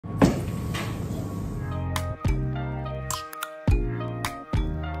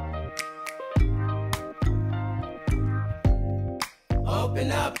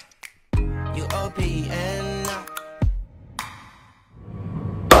open up. You open up.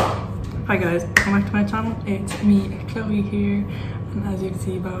 Hi guys, welcome back to my channel. It's me, Chloe here, and as you can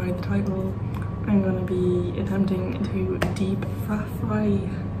see by the title, I'm going to be attempting to deep fry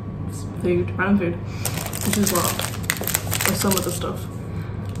food, random food, which is what, or some of the stuff.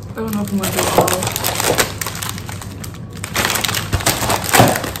 I don't know if I'm going to do it all,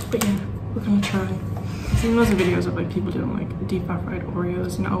 but yeah, we're going to try. I've seen loads of videos of like people doing like deep fried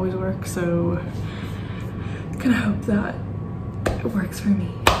Oreos and it always works, so I'm gonna hope that it works for me.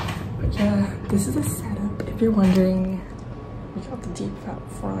 But yeah, this is a setup. If you're wondering, we got the deep fat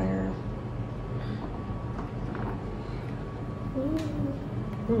fryer.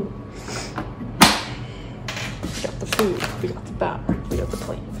 Ooh. We got the food, we got the batter, we got the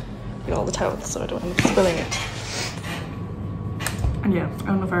plate, we got all the towels so I don't end up spilling it. And yeah, I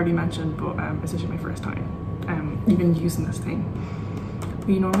don't know if I already mentioned, but it's actually my first time even using this thing.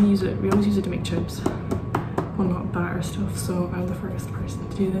 We normally use it, we always use it to make chips, well not batter stuff, so I'm the first person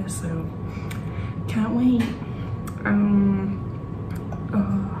to do this, so can't wait. I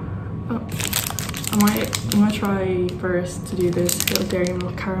might try first to do this little dairy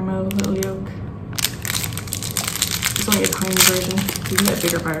milk caramel little yolk. It's only a tiny version, you can get a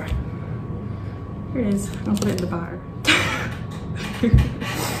bigger bar. Here it is, I'll put it in the bar.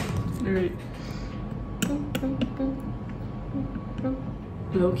 Alright.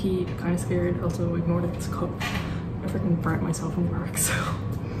 Low key, kind of scared, also ignored its cup. I freaking burnt myself in work, so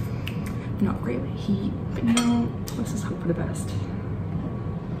not great with heat, but you know, let's just hope for the best.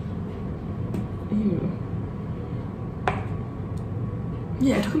 Ew.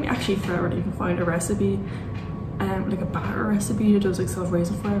 Yeah, it took me actually forever to even find a recipe, like a batter recipe that does like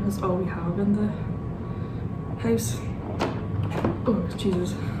self-raising flour, because that's all we have in the house. Oh,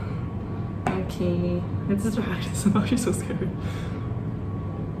 Jesus. Okay, this is right. I'm actually so scared.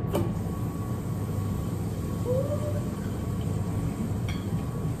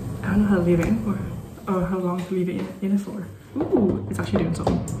 I don't know how to leave it in for, or how long to leave it in it for. Ooh, it's actually doing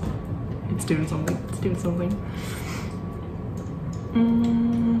something. It's doing something. It's doing something.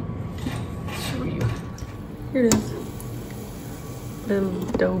 Show you. Here it is. Little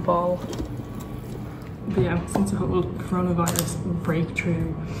dough ball. But yeah, since the whole coronavirus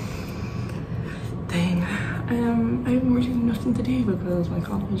breakthrough thing, I have really nothing to do because my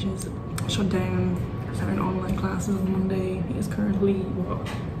college is shut down. I'm starting online classes on Monday. It is currently what,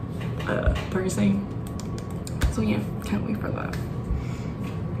 Thursday. So yeah, can't wait for that.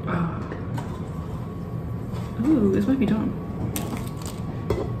 Ooh, this might be done.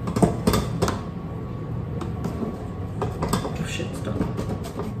 Oh shit, it's done.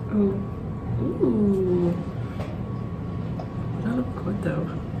 Oh. Ooh, that looks good though.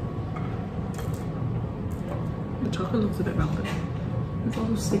 The chocolate looks a bit melted. It's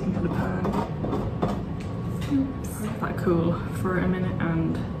also sticking to the pan. Oops. That cool for a minute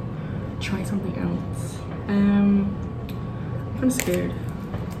and try something else. I'm kind of scared.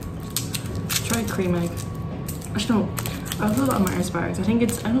 Try cream egg. Actually no, I also got Mars bars. I think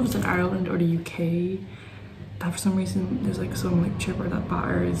it's, I don't know if it's in Ireland or the UK, that for some reason there's like some like chipper that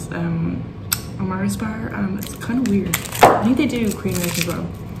batters a Mars bar, and it's kind of weird. I think they do cream egg as well,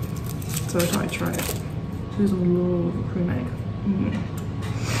 so I thought I'd try it. There's a love cream egg.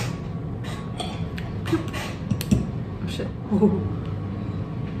 Oh shit. Oh.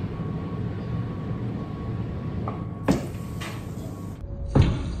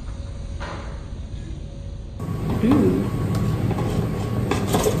 Ooh.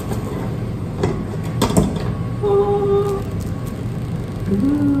 Oh.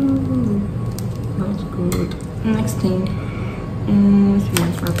 Ooh. That's good. Next thing is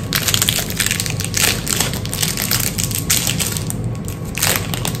my first.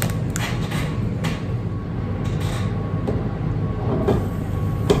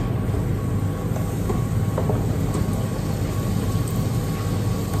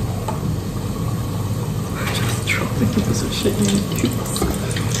 I just dropped the piece of shit in the cubes.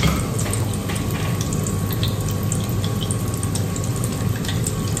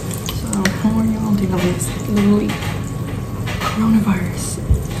 So, how are y'all doing on this literally coronavirus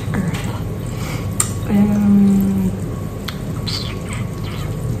earth?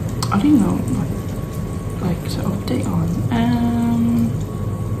 I don't know what like to update on.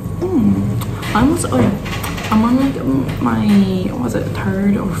 I'm on like my, what was it,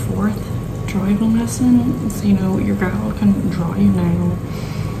 3rd or 4th driving lesson. So you know, your girl can drive now.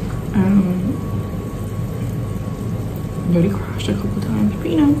 Nearly crashed a couple of times, but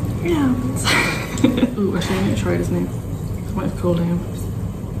you know, it happens. Ooh, actually I'm gonna try this now. It might have cooled down.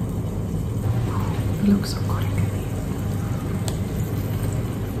 It looks so good.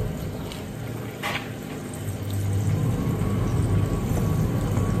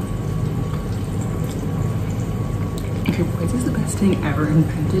 Okay, why is this the best thing ever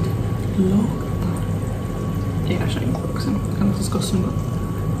invented? Look at that. Yeah, actually, I'm focusing. It's kind of disgusting, but.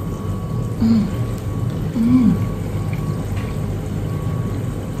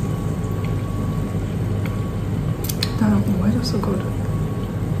 Damn, why is that so good?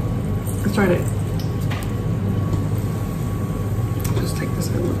 Let's try it. Just take this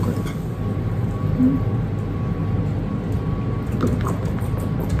out real quick.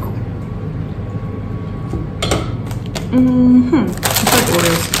 It's like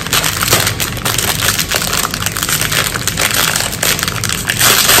Oreos.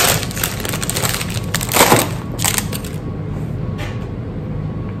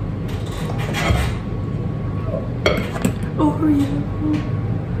 Oreo.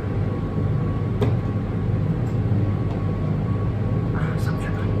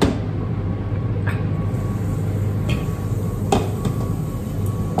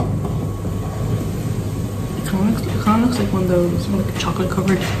 It kind of looks like one of those like chocolate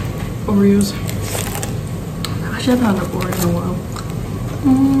covered Oreos. Actually, I haven't had an Oreo in a while.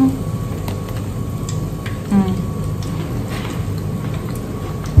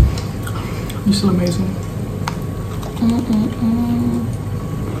 You're still amazing.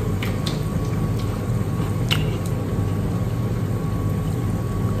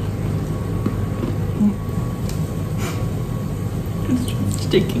 It's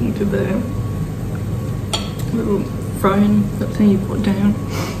sticking to the little frying thing you put down.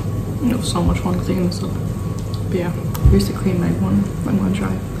 It was so much fun cleaning this up. But yeah, here's the cream egg one. I'm gonna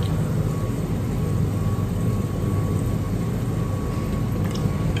try.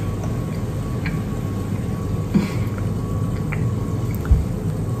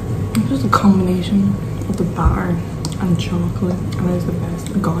 It's just a combination of the batter and chocolate, and it's the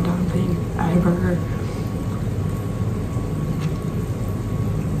best goddamn thing ever.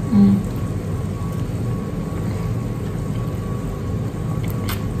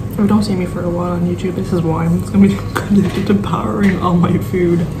 If you don't see me for a while on YouTube, this is why. I'm just gonna be addicted to powering all my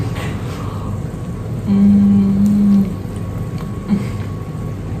food.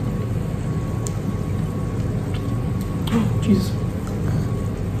 Oh, Jesus.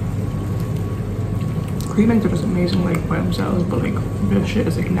 Cream eggs are just amazing, like by themselves, but like this shit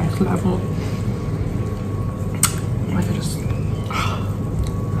is like next level. Like I just.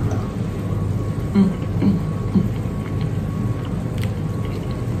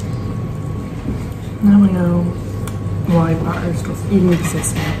 Now I know why batter stuff even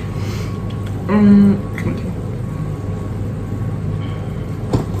exists now.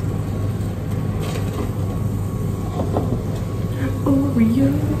 Oreo.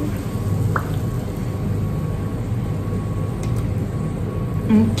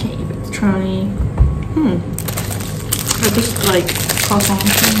 Okay, let's try. They're just like croissant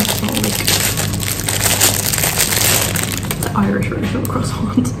things, so like the Irish version of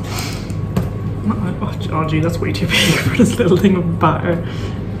croissants. Oh gee, that's way too big for this little thing of batter.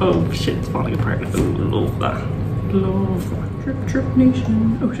 Oh shit, it's falling apart. Ooh, love that. Love that. Drip, drip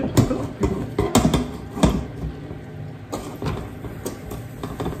nation. Oh shit. Oh.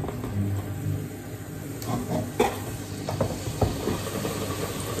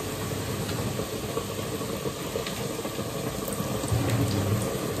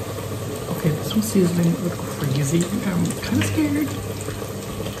 Okay, this one's sizzling like crazy. I'm kind of scared.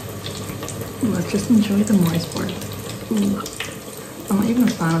 Let's just enjoy the moist part. Ooh. I'm not even a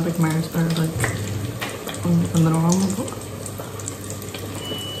fan of like Mars bar like on the normal, but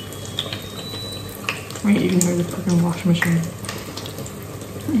right, you can hear the fucking washing machine.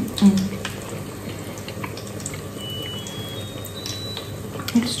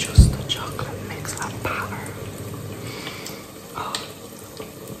 It's just the chocolate mix that batter. Oh.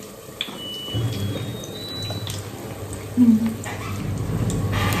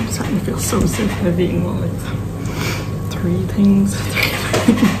 I'm starting to feel so sick of eating all like three things.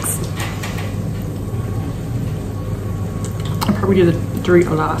 I'll probably do the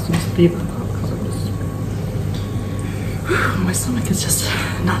Dorito last and just leave it because I'm just my stomach is just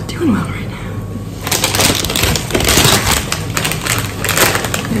not doing well right now.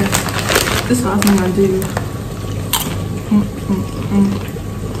 Yeah, this last thing I do.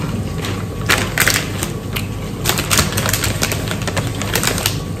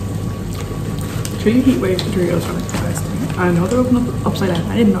 Three heat waves for Doritos are like the best thing. I know they're open up upside down.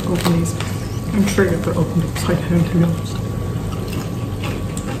 I did not open these. I'm sure that they're opened upside down, to be honest.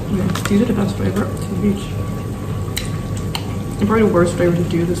 Yeah, these are the best flavour of each. Probably the worst flavour to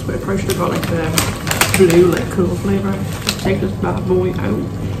do this with. I probably should have got like the blue, like cool flavour. Just take this bad boy out.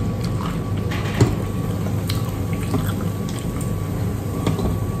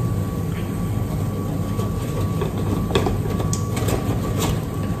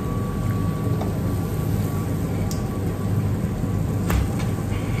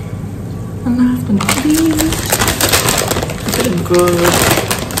 good.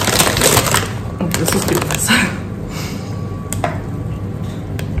 Oh, this is goodness.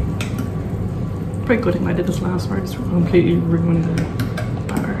 Pretty good thing I did this last part, just completely ruined the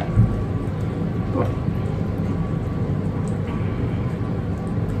batter. But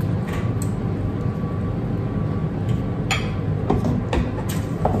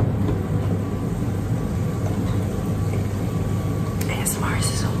ASMR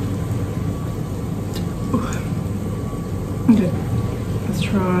sizzle. Okay, let's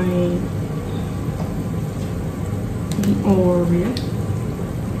try the Oreo.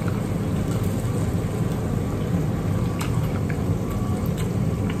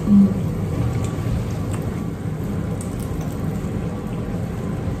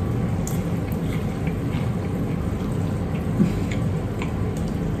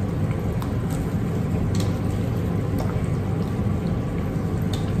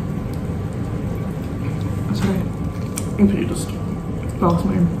 I completely just lost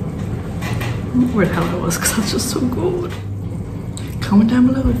my where the hell I was because that's just so good. Comment down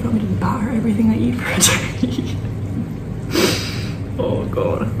below if you want me to batter everything I eat for a day. Oh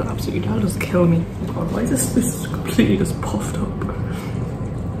god, absolutely, that'll just kill me. Oh god, why is this is completely just puffed up?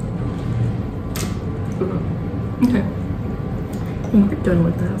 Okay, I think we're done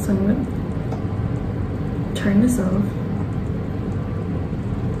with that, so I'm gonna turn this off.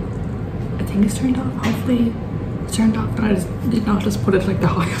 I think it's turned off, hopefully it's turned off, but I did not just put it like the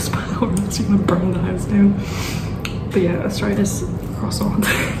highest power, it's gonna burn the house down. But yeah, let's try this croissant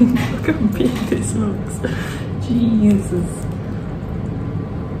thing. Look how big this looks. Jesus.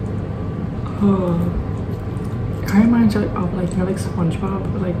 Oh. It kind of reminds me of like, you know, like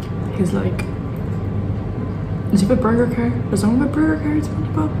SpongeBob, but like his like, is he a burger car? Is someone a burger car in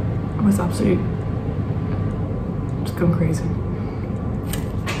SpongeBob? I was absolutely just going crazy.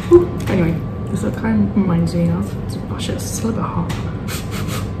 Whew. Anyway, this kind of reminds me of, oh shit, it's still a bit hot.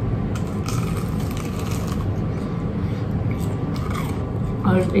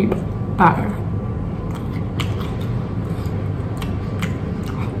 I'll just eat batter.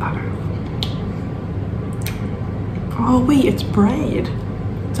 Oh, batter. Oh wait, it's bread.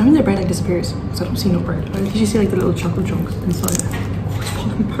 So I mean the bread like disappears, so I don't see no bread. I usually see like the little chocolate chunks inside. Oh, it's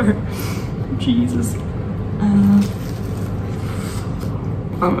falling apart. Jesus.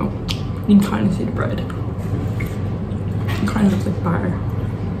 I don't know. You can kind of see the bread. It kind of looks like batter.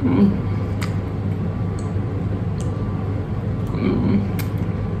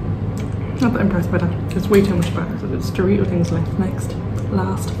 Not that impressed by that. It's way too much batter, so there's Dorito things left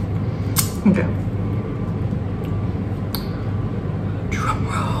last. Okay. Drum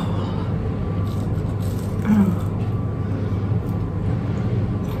roll. Oh.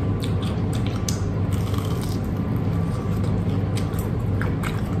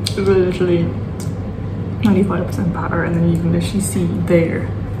 It's literally 95% batter, and then you can literally see there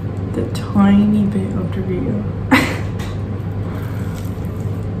the tiny bit of Dorito.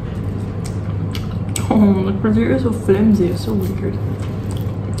 Oh, the Dorito is so flimsy, it's so weird.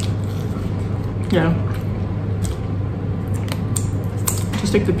 Yeah.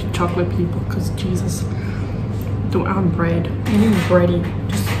 Just like the chocolate people, because Jesus, don't add bread. Anything bready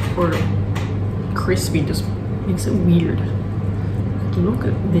just or crispy just makes it weird. Like, look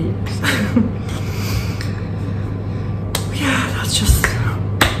at this. Yeah, that's just.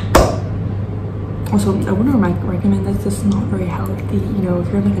 Also, I wouldn't recommend this. This is not very healthy. You know, if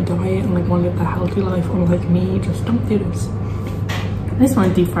you're on like a diet and like want to live the healthy life, unlike me, just don't do this. I just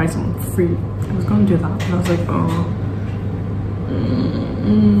want to deep fry some fruit. I was going to do that, and I was like, oh,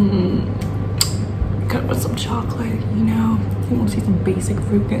 gotta put some chocolate. You know, I think we'll see some basic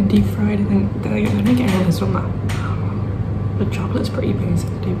fruit getting deep fried. I think that I didn't get anything from that. The chocolate's pretty basic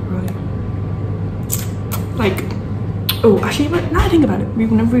deep fried. Like, oh, actually, now I think about it,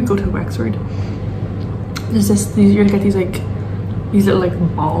 whenever we go to Wexford. There's you're gonna get these little like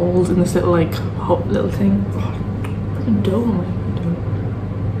balls in this little like little thing. Oh, freaking dough, oh,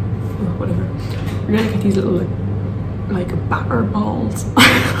 whatever. You're gonna get these little like batter balls,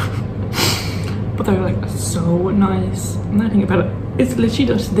 but they're like so nice. And then I think about it, it's literally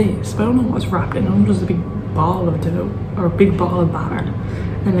just this, but I don't know what's wrapped in. I don't know, just a big ball of dough or a big ball of batter,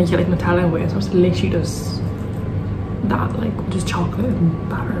 and then you get like Nutella away. So it's literally just that, like just chocolate and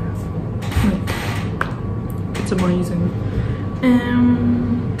batter. Like, it's amazing.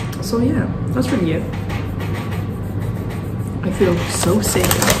 So yeah, that's really it. I feel so sick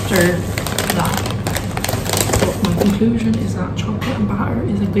after that, but my conclusion is that chocolate and batter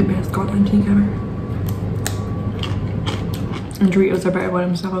is like the best goddamn thing ever, and Doritos are better by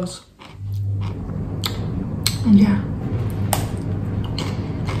themselves. And yeah.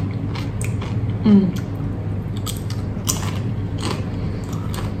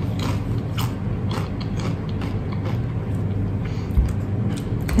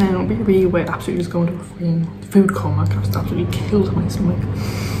 BRB, we're absolutely just going to a freaking food coma. I've just absolutely killed my stomach.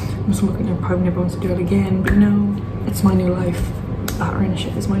 My stomach probably never wants to do it again, but you know, it's my new life. That orange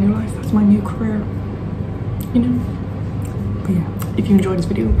shit is my new life. That's my new career, you know. But yeah, if you enjoyed this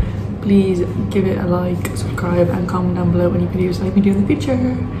video, please give it a like, subscribe, and comment down below any videos I'd be doing in the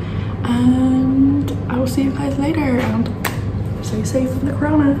future. And I will see you guys later, and stay safe from the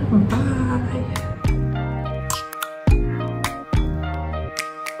corona. Bye.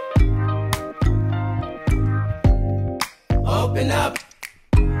 Open up,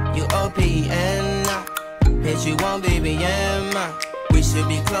 you open, hit you on BBM. We should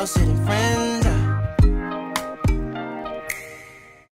be closer than friends.